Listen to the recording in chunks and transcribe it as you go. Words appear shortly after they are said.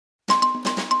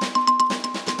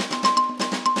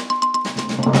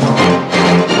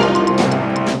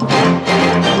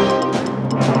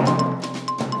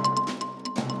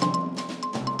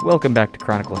Welcome back to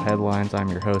Chronicle Headlines. I'm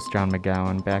your host, John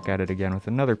McGowan, back at it again with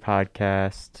another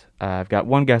podcast. I've got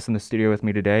one guest in the studio with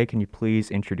me today. Can you please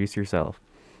introduce yourself?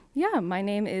 Yeah, my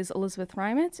name is Elizabeth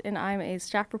Rymut, and I'm a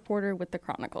staff reporter with the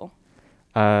Chronicle.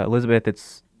 Elizabeth,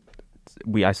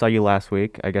 I saw you last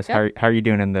week. I guess Yep. how are you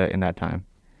doing in that time?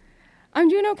 I'm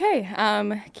doing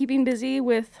okay. Keeping busy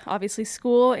with obviously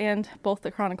school and both the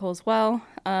Chronicle as well.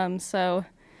 I'm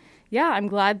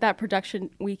glad that production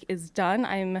week is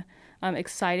done. I'm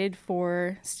excited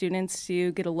for students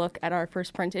to get a look at our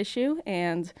first print issue,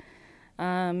 and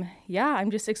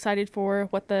I'm just excited for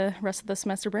what the rest of the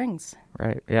semester brings.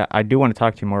 Right. Yeah, I do want to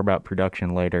talk to you more about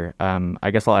production later.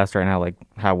 I guess I'll ask right now, like,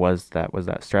 how was that? Was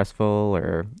that stressful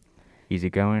or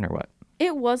easygoing or what?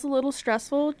 It was a little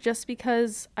stressful just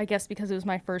because it was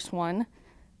my first one.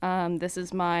 This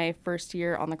is my first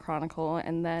year on the Chronicle,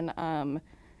 and then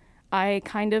I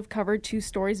kind of covered 2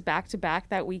 stories back to back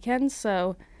that weekend,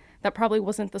 so that probably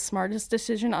wasn't the smartest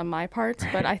decision on my part,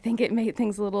 but I think it made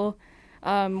things a little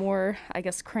more,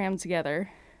 crammed together.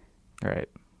 All right.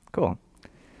 Cool.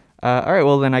 All right.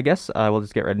 Well, then I guess we'll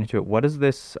just get right into it. What is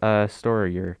this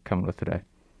story you're coming with today?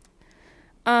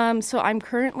 So I'm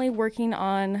currently working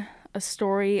on a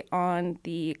story on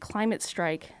the climate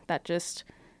strike that just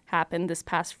happened this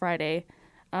past Friday.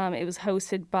 It was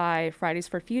hosted by Fridays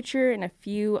for Future and a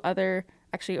few other,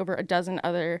 actually over a dozen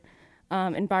other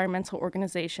environmental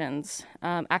organizations.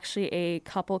 Actually, a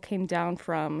couple came down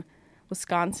from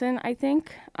Wisconsin, I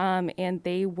think, and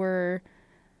they were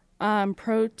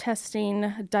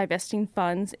protesting divesting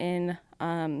funds in,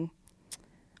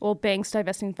 banks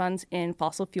divesting funds in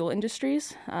fossil fuel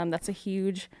industries. That's a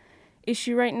huge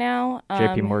issue right now.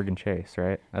 JP Morgan Chase,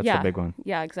 right? That's the big one.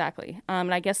 Yeah, exactly.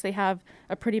 And I guess they have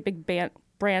a pretty big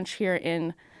branch here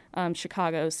in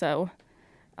Chicago. So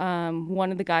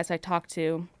one of the guys I talked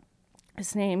to,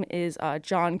 his name is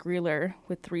John Greeler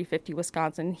with 350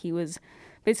 Wisconsin. He was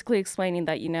basically explaining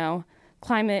that,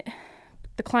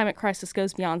 the climate crisis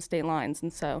goes beyond state lines.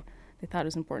 And so they thought it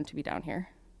was important to be down here.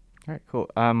 All right, cool.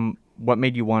 What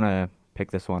made you want to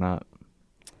pick this one up?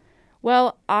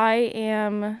 Well, I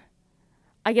am,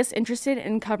 interested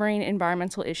in covering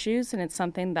environmental issues, and it's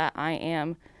something that I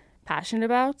am passionate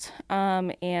about.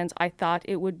 And I thought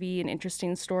it would be an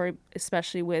interesting story,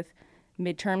 especially with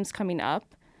midterms coming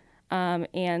up.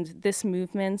 And this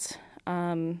movement,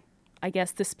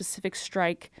 this specific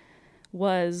strike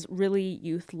was really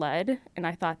youth-led, and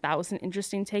I thought that was an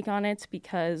interesting take on it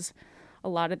because a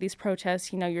lot of these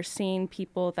protests, you're seeing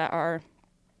people that are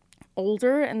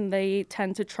older and they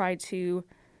tend to try to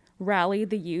rally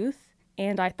the youth,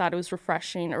 and I thought it was a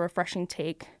refreshing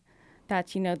take that,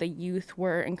 the youth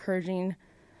were encouraging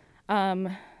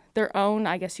their own,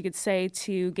 I guess you could say,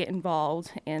 to get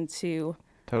involved and to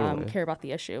care about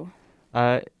the issue.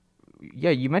 Yeah,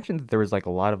 you mentioned that there was like a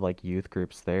lot of like youth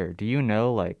groups there. Do you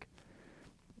know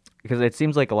because it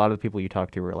seems like a lot of the people you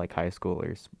talk to were like high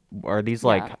schoolers. Are these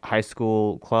like high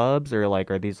school clubs or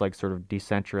like are these like sort of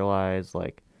decentralized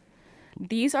like?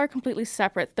 These are completely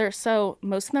separate. So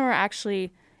most of them are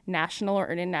actually national or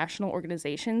international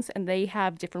organizations, and they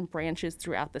have different branches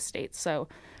throughout the state. So,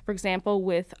 for example,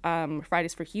 with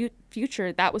Fridays for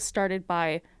Future, that was started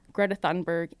by Greta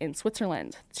Thunberg in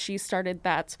Switzerland. She started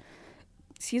that,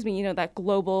 that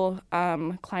global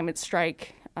climate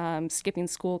strike, skipping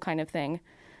school kind of thing.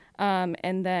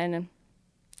 And then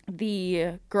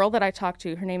the girl that I talked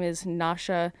to, her name is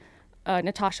Natasha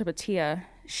Batia.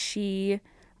 She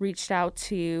reached out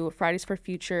to Fridays for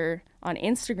Future on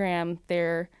Instagram,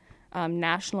 their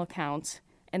national account,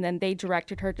 and then they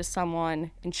directed her to someone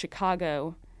in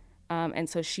Chicago. And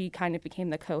so she kind of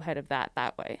became the co-head of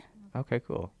that way. Okay,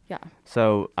 cool. Yeah.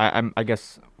 So I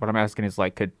guess what I'm asking is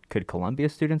like, could Columbia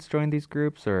students join these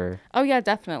groups or? Oh yeah,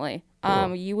 definitely.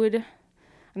 Cool.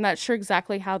 I'm not sure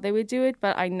exactly how they would do it,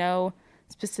 but I know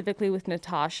specifically with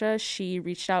Natasha, she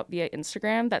reached out via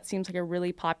Instagram. That seems like a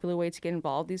really popular way to get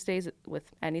involved these days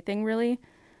with anything really.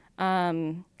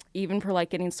 Even for like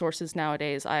getting sources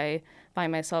nowadays, I find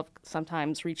myself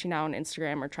sometimes reaching out on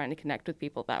Instagram or trying to connect with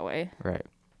people that way. Right.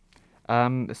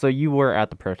 So you were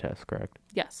at the protest, correct?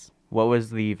 Yes. What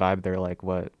was the vibe there like?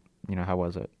 How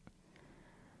was it?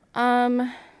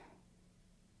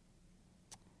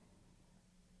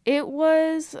 It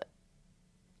was,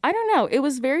 I don't know. It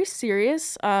was very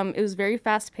serious. It was very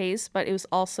fast paced, but it was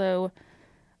also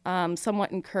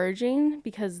somewhat encouraging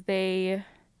because they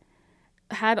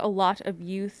had a lot of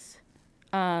youth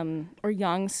or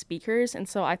young speakers. And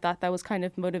so I thought that was kind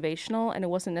of motivational, and it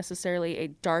wasn't necessarily a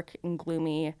dark and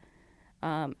gloomy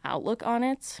outlook on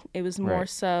it. It was more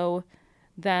so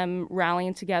them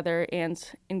rallying together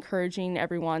and encouraging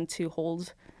everyone to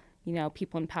hold,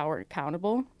 people in power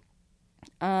accountable.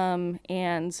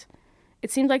 And it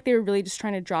seemed like they were really just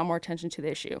trying to draw more attention to the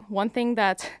issue. One thing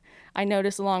that I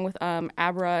noticed along with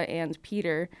Abra and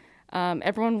Peter,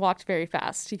 everyone walked very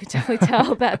fast. You could definitely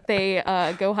tell that they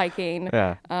go hiking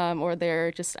or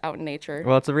they're just out in nature.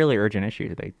 Well, it's a really urgent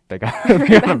issue. They got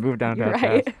to move downtown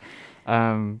right.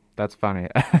 fast. That's funny.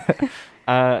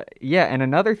 And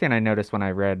another thing I noticed when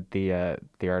I read the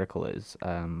article is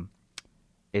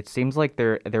it seems like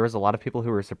there was a lot of people who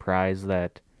were surprised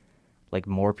that like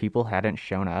more people hadn't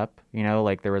shown up,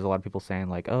 like there was a lot of people saying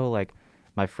like, oh, like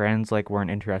my friends like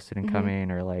weren't interested in coming,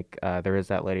 or like there is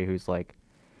that lady who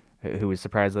was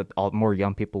surprised that more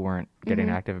young people weren't getting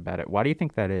active about it. Why do you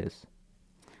think that is?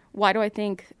 Why do I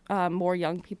think more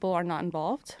young people are not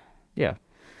involved? Yeah.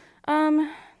 Well,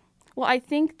 I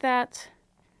think that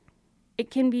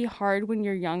it can be hard when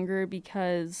you're younger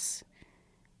because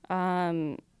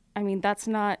it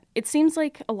seems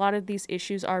like a lot of these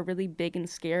issues are really big and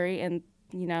scary, and,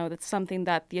 that's something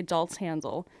that the adults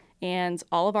handle. And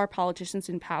all of our politicians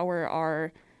in power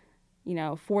are,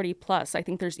 40 plus. I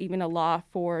think there's even a law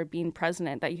for being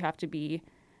president that you have to be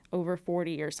over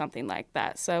 40 or something like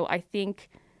that. So I think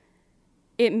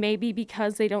it may be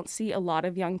because they don't see a lot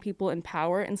of young people in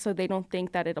power, and so they don't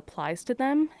think that it applies to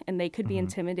them, and they could be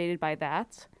intimidated by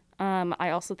that.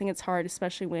 I also think it's hard,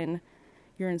 especially when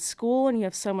you're in school and you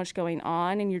have so much going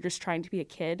on and you're just trying to be a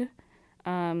kid.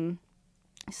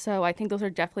 So I think those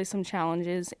are definitely some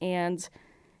challenges, and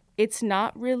it's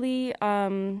not really,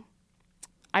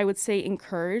 I would say,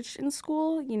 encouraged in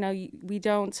school. We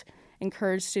don't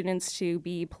encourage students to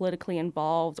be politically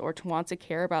involved or to want to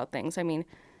care about things. I mean,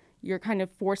 you're kind of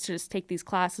forced to just take these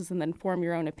classes and then form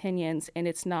your own opinions, and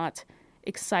it's not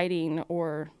exciting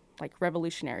or like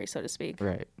revolutionary, so to speak.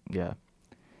 Right. Yeah.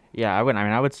 Yeah.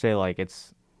 I would say like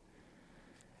it's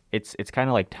kind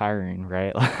of like tiring,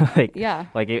 right? Like, yeah.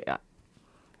 Like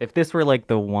if this were like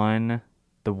the one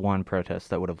protest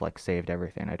that would have like saved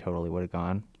everything, I totally would have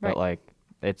gone. Right. But like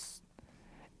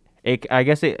I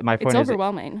guess my point it's is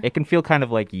overwhelming. It can feel kind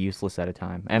of like useless at a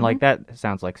time, and like that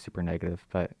sounds like super negative,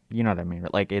 but you know what I mean.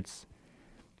 Like it's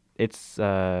there's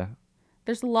a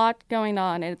lot going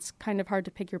on, and it's kind of hard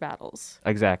to pick your battles.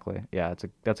 Exactly. Yeah,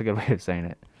 that's a good way of saying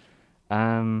it.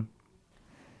 Yeah,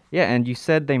 and you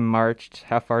said they marched.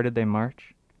 How far did they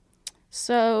march?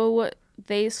 So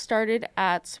they started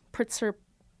at Pritzker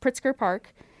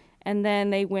Park, and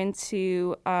then they went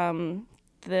to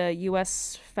the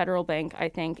U.S. Federal Bank, I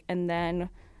think, and then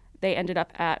they ended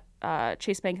up at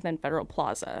Chase Bank and then Federal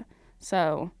Plaza.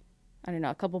 So, I don't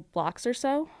know, a couple blocks or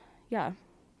so. Yeah.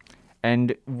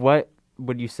 And what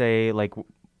would you say, like,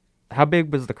 how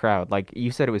big was the crowd? Like, you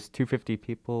said it was 250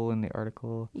 people in the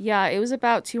article. Yeah, it was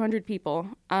about 200 people.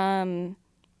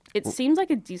 It seems like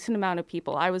a decent amount of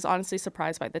people. I was honestly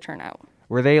surprised by the turnout.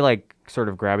 Were they, like, sort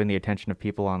of grabbing the attention of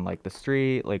people on, like, the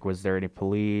street? Like, was there any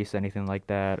police, anything like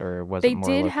that? Or was it more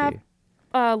They did low-key?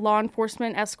 have law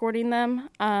enforcement escorting them.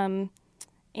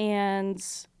 And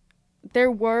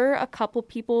there were a couple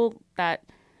people that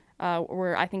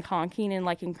were, I think, honking and,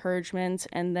 like, encouragement.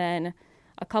 And then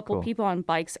a couple people on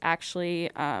bikes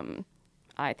actually,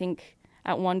 I think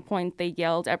at one point they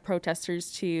yelled at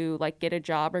protesters to, like, get a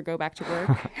job or go back to work.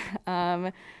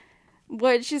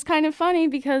 Which is kind of funny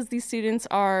because these students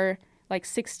are like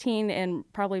 16 and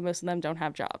probably most of them don't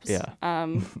have jobs. Yeah.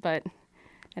 But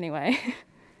anyway.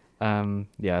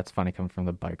 Yeah, it's funny coming from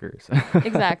the bikers.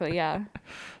 Exactly, yeah.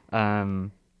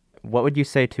 What would you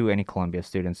say to any Columbia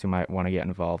students who might want to get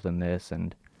involved in this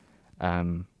and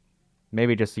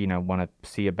maybe just, want to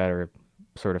see a better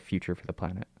sort of future for the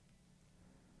planet?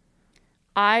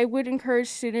 I would encourage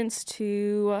students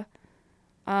to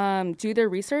do their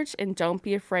research and don't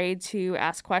be afraid to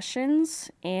ask questions.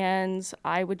 And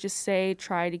I would just say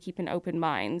try to keep an open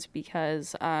mind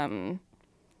because, I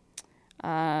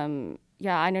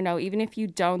don't know, even if you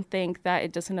don't think that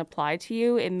it doesn't apply to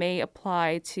you, it may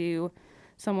apply to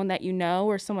someone that you know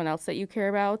or someone else that you care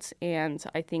about. And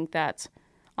I think that,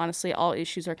 honestly, all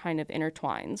issues are kind of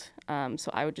intertwined.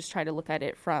 So I would just try to look at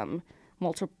it from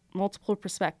multiple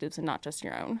perspectives and not just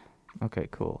your own. Okay,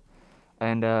 cool.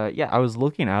 And I was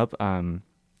looking up, like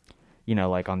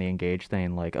on the Engage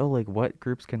thing, like, oh, like what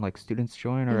groups can like students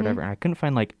join or whatever, and I couldn't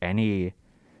find like any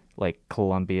like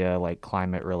Columbia like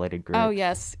climate related groups. Oh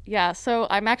yes, yeah. So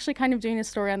I'm actually kind of doing a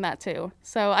story on that too.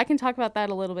 So I can talk about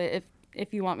that a little bit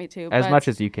if you want me to. As much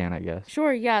as you can, I guess.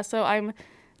 Sure. Yeah. So I'm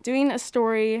doing a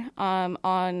story on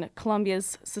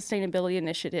Columbia's sustainability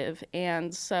initiative,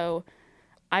 and so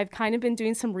I've kind of been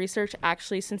doing some research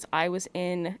actually since I was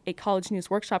in a college news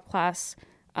workshop class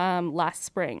last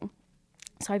spring.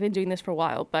 So I've been doing this for a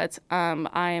while, but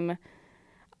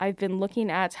I've been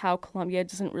looking at how Columbia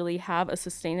doesn't really have a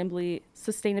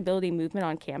sustainability movement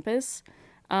on campus,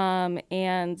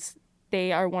 and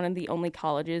they are one of the only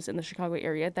colleges in the Chicago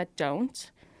area that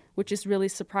don't, which is really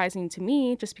surprising to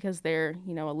me, just because they're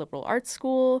a liberal arts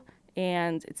school,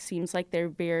 and it seems like they're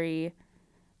very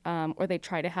or they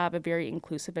try to have a very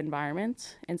inclusive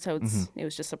environment, and so it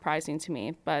was just surprising to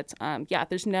me. But yeah,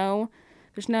 there's no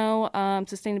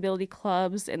sustainability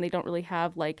clubs, and they don't really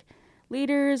have like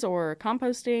leaders or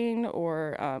composting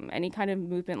or any kind of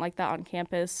movement like that on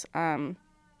campus.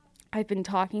 I've been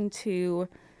talking to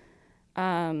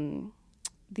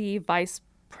the vice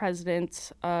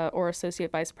president or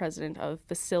associate vice president of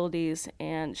facilities,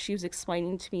 and she was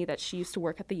explaining to me that she used to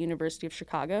work at the University of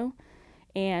Chicago,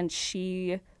 and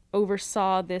she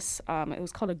oversaw this, it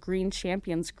was called a Green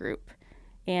Champions Group,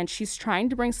 and she's trying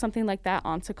to bring something like that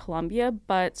onto Columbia,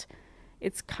 but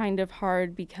it's kind of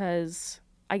hard because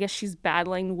I guess she's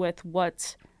battling with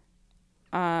what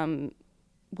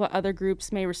other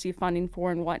groups may receive funding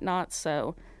for and whatnot.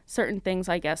 So certain things,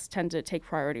 I guess, tend to take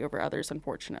priority over others,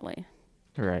 unfortunately.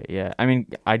 Right, yeah. I mean,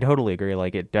 I totally agree.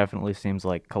 Like, it definitely seems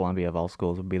like Columbia of all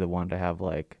schools would be the one to have,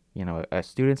 like, a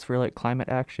Students for, like, Climate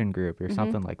Action group or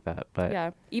something like that. But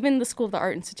yeah, even the School of the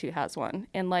Art Institute has one.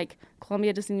 And, like,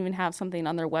 Columbia doesn't even have something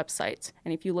on their website.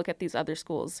 And if you look at these other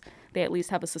schools, they at least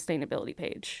have a sustainability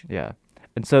page. Yeah.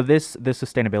 And so this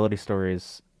sustainability story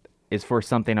is for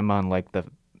something among, like,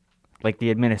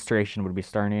 the administration would be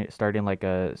starting like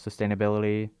a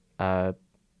sustainability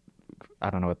I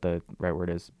don't know what the right word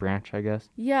is, branch, I guess.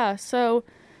 Yeah, so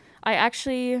I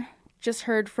actually just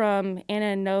heard from Anna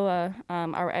and Noah,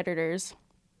 our editors.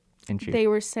 They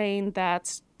were saying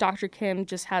that Dr. Kim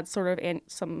just had sort of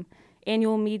some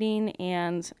annual meeting,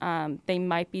 and they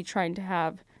might be trying to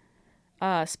have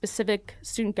specific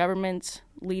student government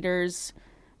leaders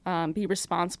be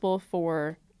responsible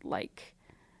for, like,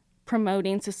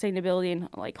 promoting sustainability and,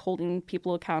 like, holding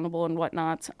people accountable and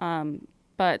whatnot.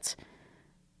 But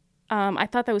I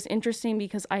thought that was interesting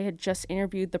because I had just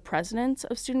interviewed the president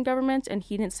of student government, and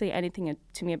he didn't say anything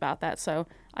to me about that. So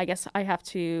I guess I have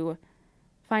to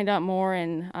find out more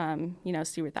and,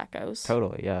 see where that goes.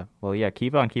 Totally, yeah. Well, yeah,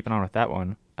 keep on keeping on with that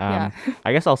one. Yeah.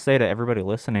 I guess I'll say to everybody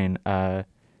listening,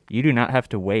 you do not have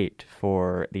to wait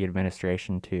for the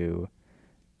administration to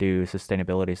do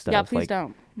sustainability stuff. Yeah, please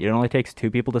don't. It only takes 2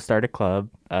 people to start a club.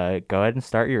 Go ahead and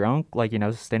start your own,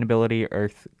 sustainability,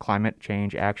 earth, climate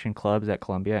change action clubs at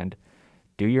Columbia, and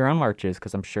do your own marches,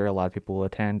 because I'm sure a lot of people will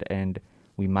attend, and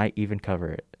we might even cover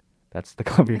it. That's the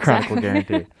Columbia Chronicle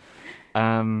guarantee.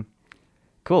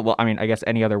 Cool. Well, I mean, I guess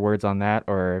any other words on that,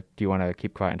 or do you want to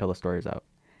keep quiet until the story's out?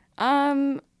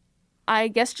 I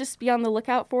guess just be on the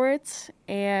lookout for it,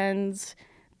 and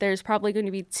there's probably going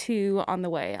to be 2 on the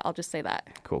way. I'll just say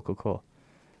that. Cool.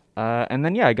 And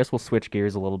then, yeah, I guess we'll switch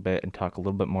gears a little bit and talk a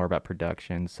little bit more about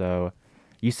production. So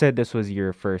you said this was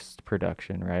your first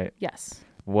production, right? Yes.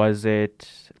 Was it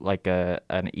like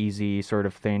an easy sort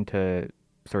of thing to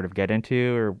sort of get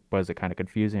into, or was it kind of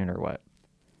confusing, or what?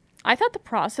 I thought the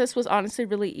process was honestly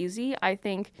really easy. I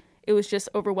think it was just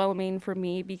overwhelming for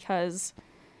me because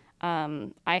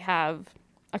I have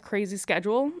a crazy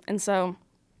schedule. And so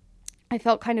I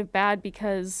felt kind of bad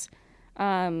because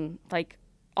like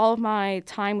all of my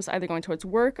time was either going towards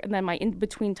work, and then my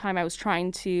in-between time I was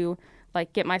trying to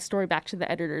like get my story back to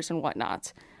the editors and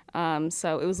whatnot.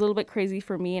 So it was a little bit crazy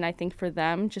for me, and I think for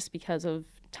them just because of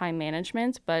time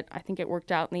management, but I think it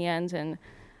worked out in the end,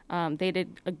 and they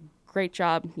did a great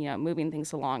job, moving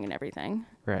things along and everything.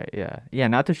 Right, yeah. Yeah,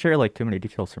 not to share like too many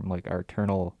details from like our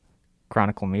eternal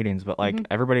Chronicle meetings, but like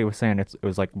everybody was saying it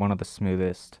was like one of the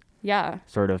smoothest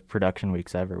sort of production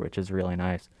weeks ever, which is really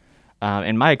nice.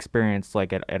 In my experience,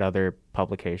 like at other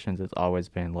publications, it's always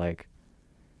been like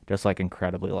just like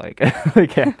incredibly like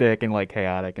like hectic and like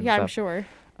chaotic and stuff. Yeah, I'm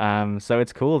sure. So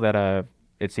it's cool that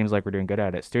it seems like we're doing good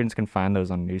at it. Students can find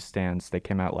those on newsstands. They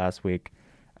came out last week.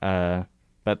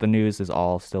 But the news is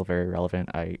all still very relevant.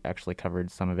 I actually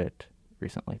covered some of it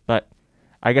recently. But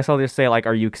I guess I'll just say, like,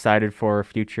 are you excited for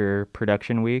future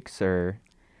production weeks, or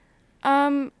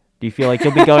do you feel like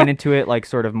you'll be going into it like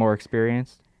sort of more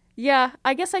experienced? Yeah,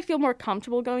 I guess I feel more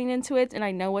comfortable going into it, and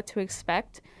I know what to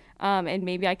expect. And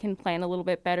maybe I can plan a little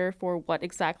bit better for what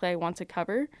exactly I want to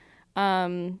cover.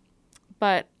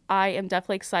 But I am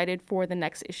definitely excited for the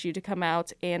next issue to come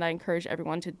out, and I encourage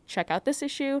everyone to check out this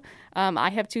issue. I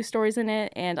have 2 stories in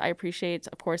it, and I appreciate,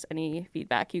 of course, any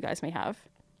feedback you guys may have.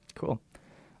 Cool.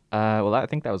 Well, I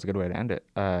think that was a good way to end it.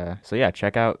 So yeah,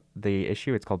 check out the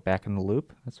issue. It's called Back in the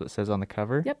Loop. That's what it says on the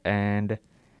cover. Yep. And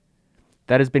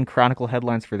that has been Chronicle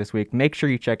Headlines for this week. Make sure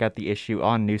you check out the issue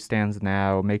on newsstands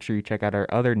now. Make sure you check out our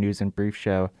other news and brief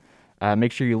show.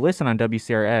 Make sure you listen on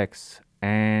WCRX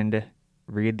and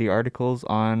read the articles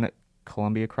on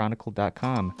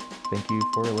ColumbiaChronicle.com. Thank you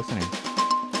for listening.